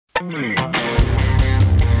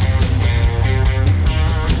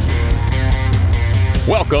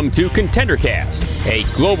Welcome to ContenderCast, a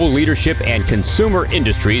global leadership and consumer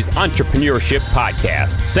industries entrepreneurship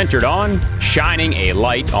podcast centered on shining a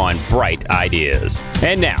light on bright ideas.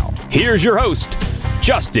 And now, here's your host,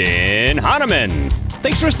 Justin Hahnemann.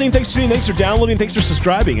 Thanks for listening, thanks for tuning, thanks for downloading, thanks for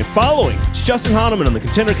subscribing and following. It's Justin Hahnemann on the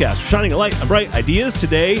ContenderCast, shining a light on bright ideas.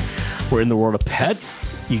 Today, we're in the world of pets.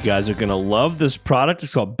 You guys are going to love this product.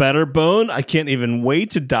 It's called Betterbone. I can't even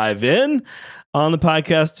wait to dive in. On the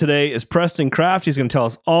podcast today is Preston Kraft. He's going to tell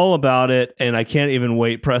us all about it, and I can't even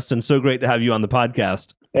wait. Preston, so great to have you on the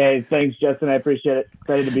podcast. Hey, thanks, Justin. I appreciate it.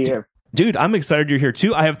 Excited to be here. Dude, I'm excited you're here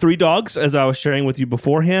too. I have 3 dogs, as I was sharing with you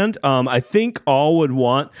beforehand. I think all would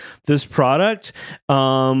want this product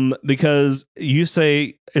because you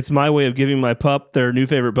say it's my way of giving my pup their new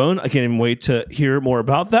favorite bone. I can't even wait to hear more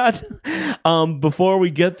about that. Before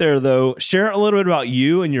we get there, though, share a little bit about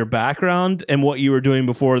you and your background and what you were doing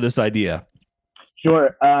before this idea.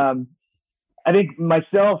 Sure. I think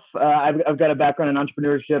myself, I've got a background in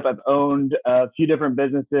entrepreneurship. I've owned a few different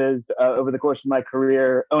businesses over the course of my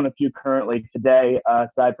career, own a few currently today,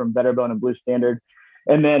 aside from Betterbone and Blue Standard.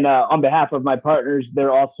 And then on behalf of my partners,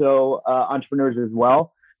 they're also entrepreneurs as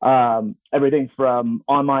well. Everything from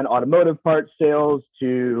online automotive parts sales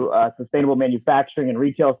to sustainable manufacturing and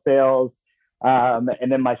retail sales.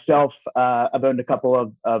 And then myself, I've owned a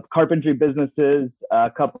couple of carpentry businesses,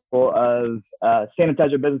 a couple of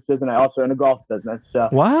sanitizer businesses, and I also own a golf business. So,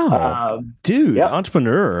 wow, dude, yep.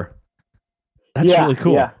 Entrepreneur. That's really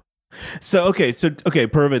cool. Yeah. So,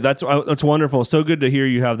 perfect. That's wonderful. So good to hear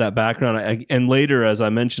you have that background. And later, as I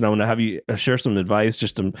mentioned, I want to have you share some advice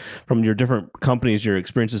just from your different companies, your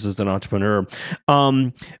experiences as an entrepreneur.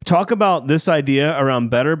 Talk about this idea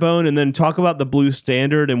around Betterbone, and then talk about the Blue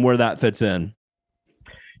Standard and where that fits in.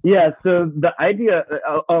 Yeah, so the idea,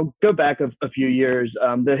 I'll go back a few years.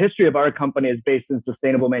 The history of our company is based in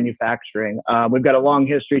sustainable manufacturing. We've got a long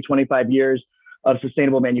history, 25 years of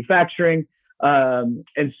sustainable manufacturing.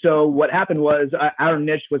 And so what happened was our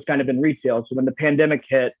niche was kind of in retail. So when the pandemic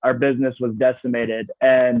hit, our business was decimated.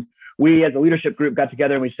 And we as a leadership group got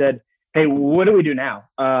together and we said, hey, what do we do now?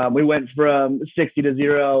 We went from 60 to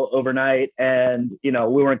 0 overnight, and we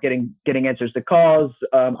weren't getting answers to calls.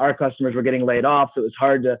 Our customers were getting laid off, so it was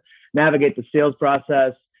hard to navigate the sales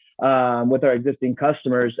process with our existing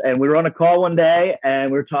customers. And we were on a call one day,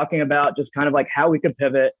 and we were talking about just kind of like how we could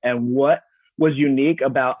pivot and what was unique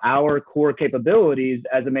about our core capabilities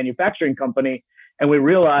as a manufacturing company. And we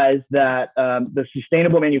realized that the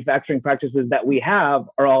sustainable manufacturing practices that we have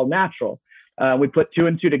are all natural. We put 2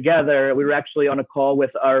 and 2 together. We were actually on a call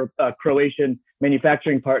with our Croatian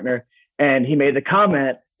manufacturing partner, and he made the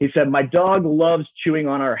comment. He said, "My dog loves chewing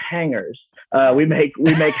on our hangers. We make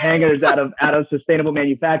hangers out of sustainable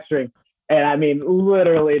manufacturing." And I mean,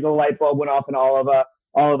 literally, the light bulb went off in all of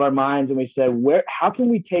our minds, and we said, how can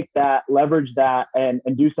we take that, leverage that, and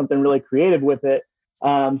do something really creative with it?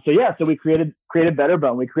 So we created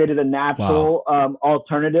Betterbone. We created a natural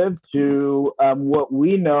alternative to what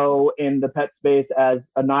we know in the pet space as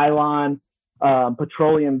a nylon,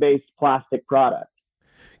 petroleum-based plastic product.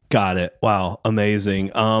 Got it. Wow.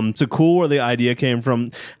 Amazing. So cool where the idea came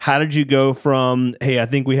from. How did you go from, hey, I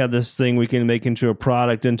think we have this thing we can make into a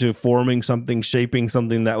product, into forming something, shaping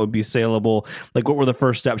something that would be saleable? Like, what were the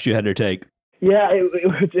first steps you had to take? Yeah, it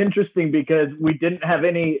was interesting because we didn't have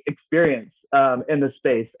any experience in the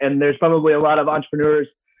space. And there's probably a lot of entrepreneurs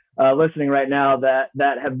listening right now that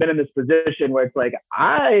have been in this position where it's like,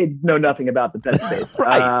 I know nothing about the pet space.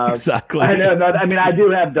 Right, exactly. I know. I mean, I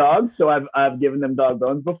do have dogs, so I've given them dog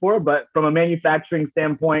bones before, but from a manufacturing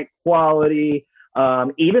standpoint, quality,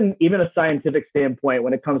 even a scientific standpoint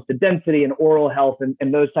when it comes to density and oral health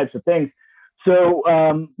and those types of things. So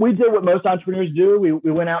we did what most entrepreneurs do.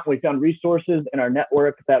 We went out and we found resources in our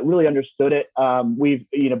network that really understood it. We've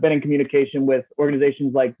been in communication with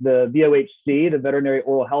organizations like the VOHC, the Veterinary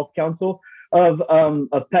Oral Health Council of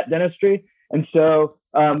pet dentistry, and so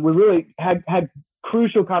we really had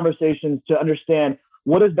crucial conversations to understand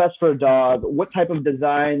what is best for a dog, what type of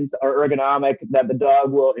designs are ergonomic that the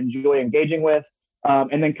dog will enjoy engaging with,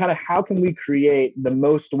 and then kind of how can we create the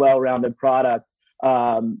most well-rounded product.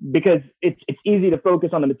 Because it's easy to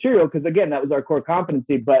focus on the material because, again, that was our core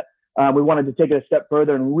competency, but we wanted to take it a step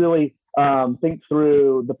further and really think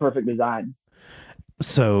through the perfect design.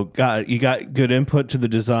 So you got good input to the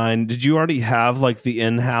design. Did you already have like the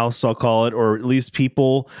in-house, I'll call it, or at least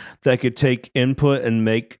people that could take input and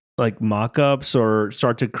make like mock-ups or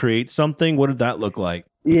start to create something? What did that look like?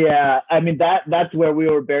 Yeah, I mean that's where we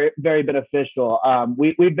were very very beneficial.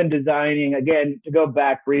 We've been designing, again, to go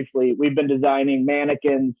back briefly. We've been designing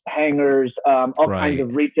mannequins, hangers, all kinds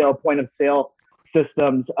of retail point of sale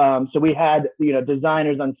systems. So we had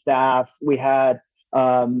designers on staff. We had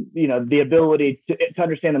the ability to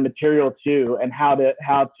understand the material too, and how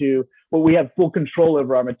to. Well, we have full control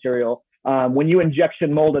over our material. When you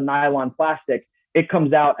injection mold a nylon plastic, it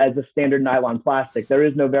comes out as a standard nylon plastic. There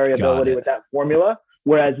is no variability with that formula.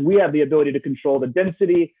 Whereas we have the ability to control the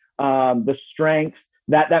density, the strength,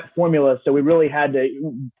 that formula. So we really had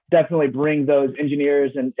to definitely bring those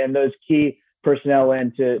engineers and those key personnel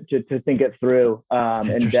in to think it through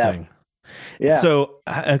in depth. Yeah. So,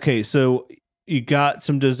 okay. So you got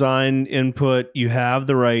some design input, you have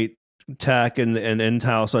the right tech and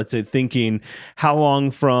in-house, I'd say, thinking. How long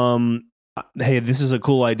from, hey, this is a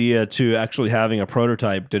cool idea, to actually having a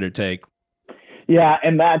prototype did it take? Yeah,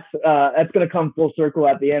 and that's going to come full circle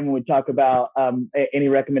at the end when we talk about any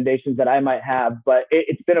recommendations that I might have. But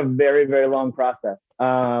it's been a very, very long process.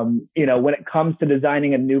 When it comes to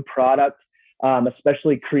designing a new product,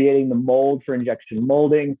 especially creating the mold for injection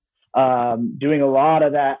molding, doing a lot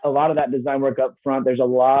of that design work up front. There's a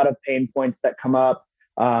lot of pain points that come up.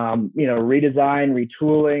 Redesign,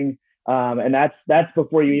 retooling, and that's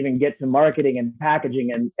before you even get to marketing and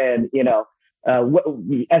packaging and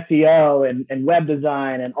SEO and web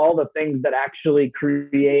design and all the things that actually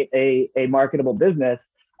create a marketable business.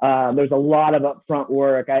 There's a lot of upfront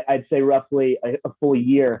work. I'd say roughly a full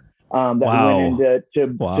year that went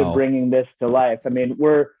into bringing this to life. I mean,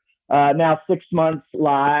 we're now 6 months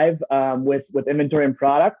live with inventory and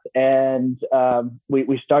product, and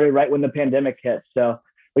we started right when the pandemic hit. So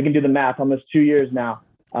we can do the math. Almost 2 years now.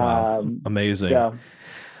 Wow. Amazing. So,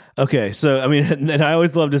 okay. So, I mean, and I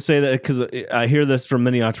always love to say that because I hear this from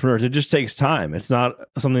many entrepreneurs. It just takes time. It's not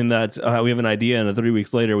something that we have an idea and 3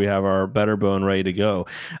 weeks later we have our better bone ready to go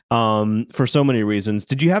for so many reasons.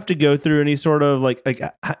 Did you have to go through any sort of like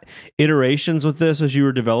iterations with this as you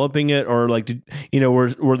were developing it? Or like,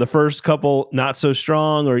 were the first couple not so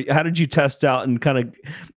strong? Or how did you test out and kind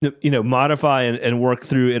of, modify and work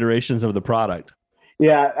through iterations of the product?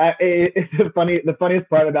 Yeah, the funniest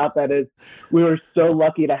part about that is we were so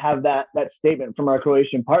lucky to have that statement from our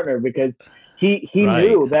Croatian partner, because he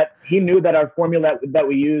knew that our formula that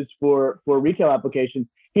we used for retail applications,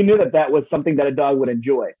 he knew that was something that a dog would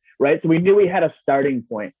enjoy, right? So we knew we had a starting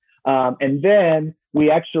point. And then we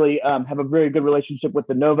actually have a very good relationship with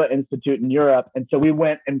the Nova Institute in Europe. And so we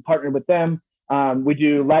went and partnered with them. We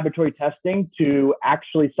do laboratory testing to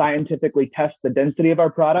actually scientifically test the density of our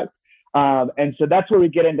product. And so that's where we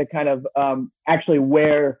get into kind of actually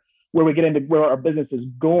where we get into where our business is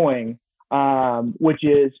going, which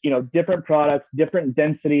is, different products, different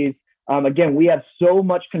densities. Again, we have so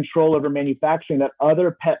much control over manufacturing that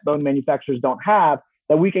other pet bone manufacturers don't have,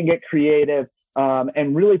 that we can get creative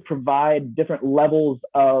and really provide different levels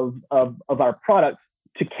of our products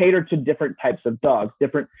to cater to different types of dogs,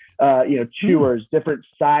 different, chewers, different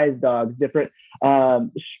size dogs, different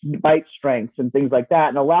bite strengths and things like that,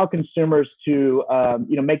 and allow consumers to,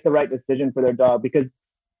 make the right decision for their dog. Because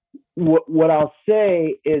what I'll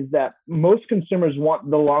say is that most consumers want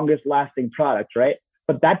the longest lasting product, right?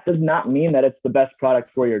 But that does not mean that it's the best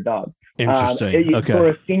product for your dog. Interesting. Okay. For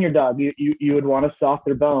a senior dog, you would want a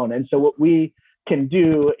softer bone. And so what we can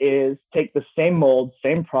do is take the same mold,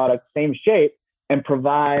 same product, same shape, and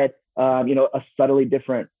provide, a subtly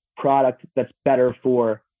different product that's better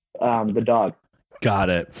for the dog. Got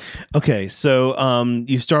it. Okay. So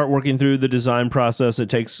you start working through the design process. It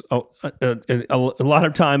takes a lot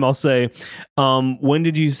of time, I'll say. When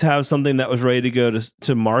did you have something that was ready to go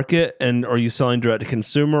to market? And are you selling direct to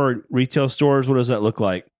consumer or retail stores? What does that look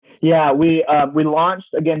like? Yeah, we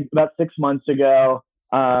launched, again, about 6 months ago.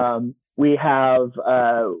 We have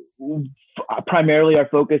primarily our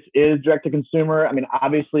focus is direct to consumer. I mean,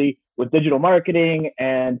 obviously with digital marketing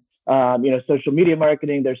and social media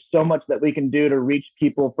marketing, there's so much that we can do to reach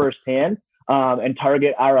people firsthand and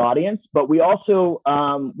target our audience. But we also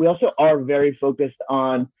are very focused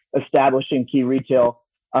on establishing key retail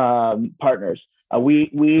partners.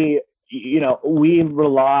 We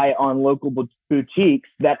rely on local boutiques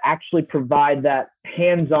that actually provide that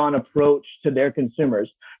hands-on approach to their consumers,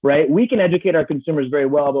 right? We can educate our consumers very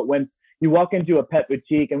well, but when you walk into a pet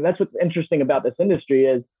boutique, and that's what's interesting about this industry,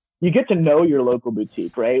 is you get to know your local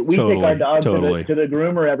boutique, right? We take our dog to the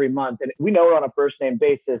groomer every month, and we know her on a first name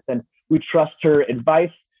basis, and we trust her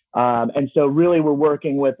advice. And so really we're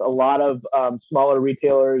working with a lot of smaller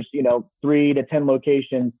retailers, 3 to 10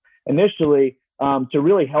 locations initially, to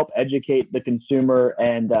really help educate the consumer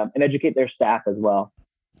and educate their staff as well.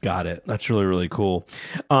 Got it. That's really, really cool.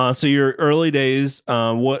 So your early days,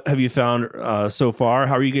 what have you found so far?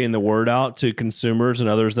 How are you getting the word out to consumers and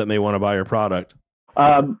others that may want to buy your product?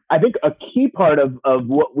 I think a key part of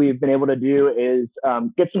what we've been able to do is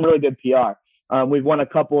get some really good PR. We've won a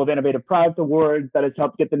couple of innovative product awards that has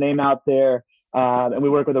helped get the name out there. And we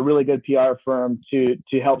work with a really good PR firm to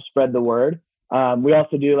help spread the word. We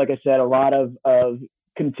also do, like I said, a lot of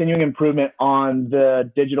continuing improvement on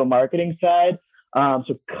the digital marketing side.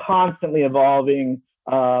 So constantly evolving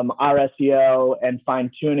our SEO and fine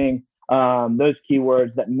tuning those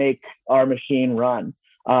keywords that make our machine run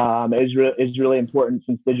is really important,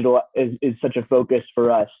 since digital is such a focus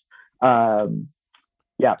for us.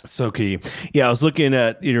 Yeah. So key. Yeah. I was looking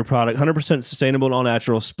at your product, 100% sustainable and all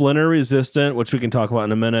natural, splinter resistant, which we can talk about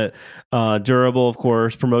in a minute. Durable, of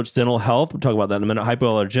course, promotes dental health. We'll talk about that in a minute.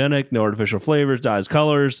 Hypoallergenic, no artificial flavors, dyes,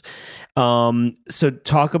 colors. So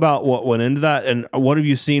talk about what went into that, and what have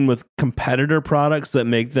you seen with competitor products that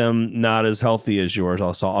make them not as healthy as yours?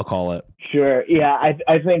 I'll call it. Sure. Yeah.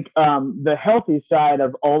 I think the healthy side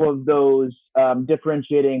of all of those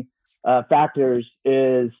differentiating factors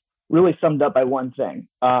is really summed up by one thing.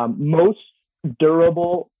 Most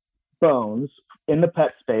durable bones in the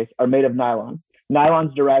pet space are made of nylon.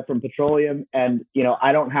 Nylon's derived from petroleum, and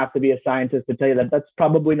I don't have to be a scientist to tell you that that's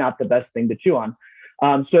probably not the best thing to chew on.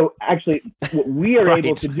 So actually, what we are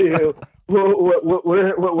able to do, what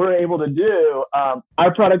we're able to do,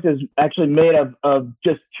 our product is actually made of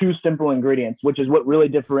just two simple ingredients, which is what really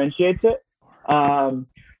differentiates it.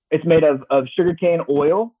 It's made of sugarcane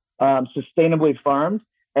oil, sustainably farmed,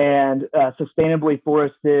 and sustainably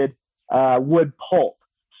forested wood pulp.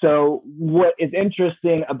 So what is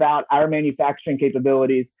interesting about our manufacturing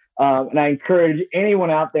capabilities, and I encourage anyone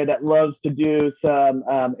out there that loves to do some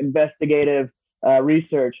investigative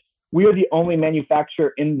research, we are the only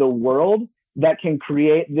manufacturer in the world that can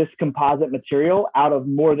create this composite material out of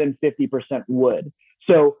more than 50% wood.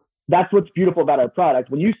 So that's what's beautiful about our product.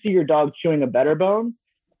 When you see your dog chewing a Better Bone,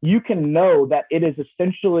 you can know that it is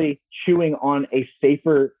essentially chewing on a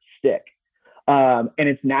safer stick, and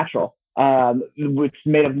it's natural, which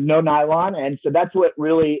is made of no nylon. And so that's what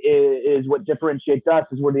really is what differentiates us,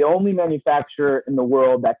 is we're the only manufacturer in the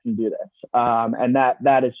world that can do this. And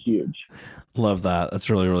that is huge. Love that. That's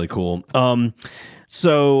really, really cool.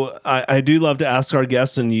 So I do love to ask our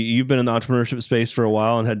guests, and you've been in the entrepreneurship space for a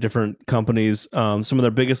while and had different companies, some of their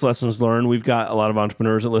biggest lessons learned. We've got a lot of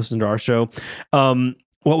entrepreneurs that listen to our show.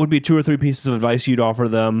 What would be 2 or 3 pieces of advice you'd offer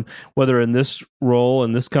them, whether in this role,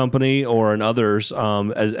 in this company, or in others,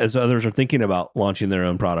 as others are thinking about launching their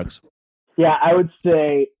own products? Yeah, I would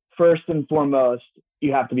say first and foremost,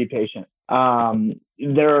 you have to be patient.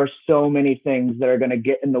 There are so many things that are going to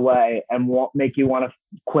get in the way and won't make you want to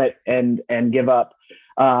quit and give up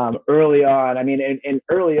early on. I mean, and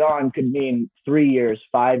early on could mean 3 years,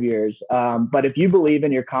 5 years. But if you believe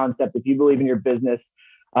in your concept, if you believe in your business,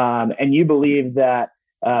 and you believe that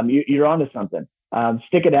you're onto something,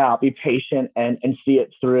 stick it out, be patient, and see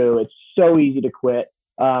it through. It's so easy to quit.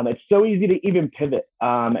 It's so easy to even pivot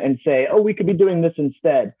and say, oh, we could be doing this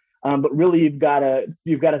instead. But really, you've got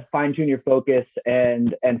to fine tune your focus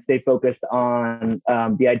and stay focused on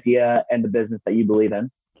the idea and the business that you believe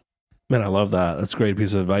in. Man, I love that. That's a great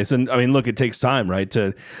piece of advice. And I mean, look, it takes time, right?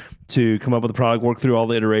 To come up with a product, work through all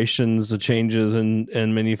the iterations, the changes in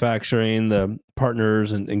manufacturing, the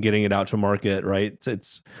partners, and getting it out to market, right?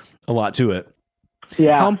 It's a lot to it.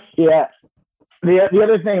 Yeah. Yeah. The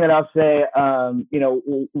other thing that I'll say,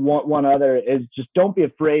 one other is just don't be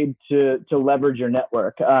afraid to leverage your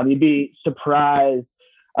network. You'd be surprised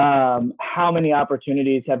how many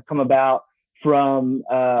opportunities have come about from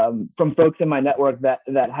folks in my network that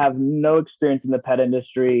have no experience in the pet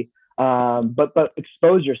industry, but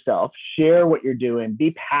expose yourself, share what you're doing,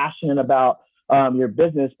 be passionate about your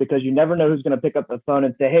business, because you never know who's going to pick up the phone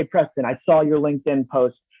and say, hey, Preston, I saw your LinkedIn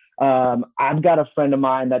post. I've got a friend of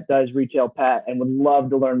mine that does retail pet and would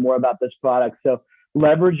love to learn more about this product. So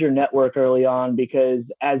leverage your network early on, because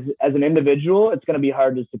as an individual, it's going to be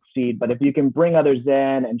hard to succeed. But if you can bring others in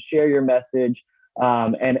and share your message,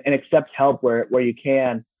 and accept help where you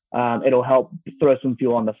can, it'll help throw some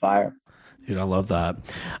fuel on the fire. Dude, I love that.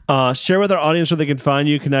 Share with our audience where they can find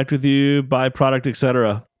you, connect with you, buy product,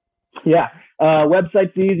 etc. Yeah.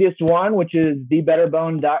 Website's the easiest one, which is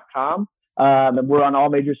thebetterbone.com. And we're on all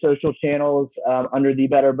major social channels under The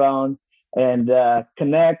Better Bone. And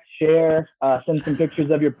connect, share, send some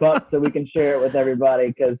pictures of your pups so we can share it with everybody,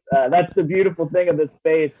 because that's the beautiful thing of this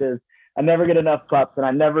space is I never get enough pups, and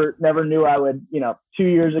I never knew I would, 2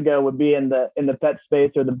 years ago would be in the pet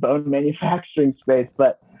space or the bone manufacturing space.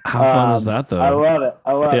 But How fun is that, though? I love it.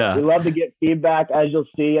 It. We love to get feedback, as you'll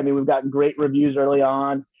see. I mean, we've gotten great reviews early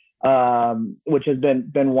on, which has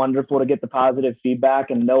been wonderful to get the positive feedback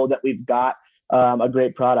and know that we've got a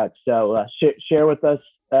great product. So share with us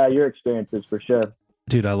your experiences for sure.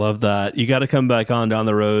 Dude, I love that. You got to come back on down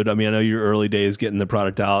the road. I mean, I know your early days getting the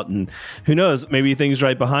product out, and who knows, maybe things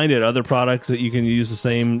right behind it, other products that you can use the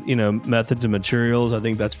same, methods and materials. I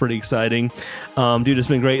think that's pretty exciting. Dude, it's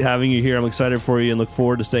been great having you here. I'm excited for you and look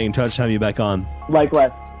forward to staying in touch, having you back on.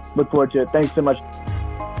 Likewise. Look forward to it. Thanks so much.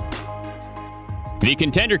 The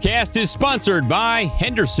ContenderCast is sponsored by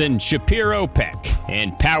Henderson Shapiro Peck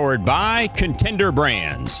and powered by Contender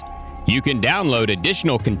Brands. You can download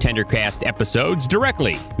additional ContenderCast episodes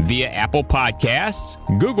directly via Apple Podcasts,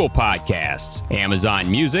 Google Podcasts, Amazon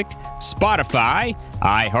Music, Spotify,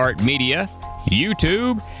 iHeartMedia,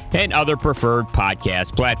 YouTube, and other preferred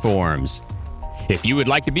podcast platforms. If you would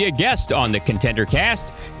like to be a guest on the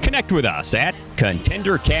ContenderCast, connect with us at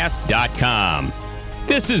contendercast.com.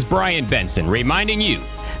 This is Brian Benson reminding you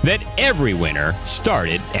that every winner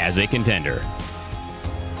started as a contender.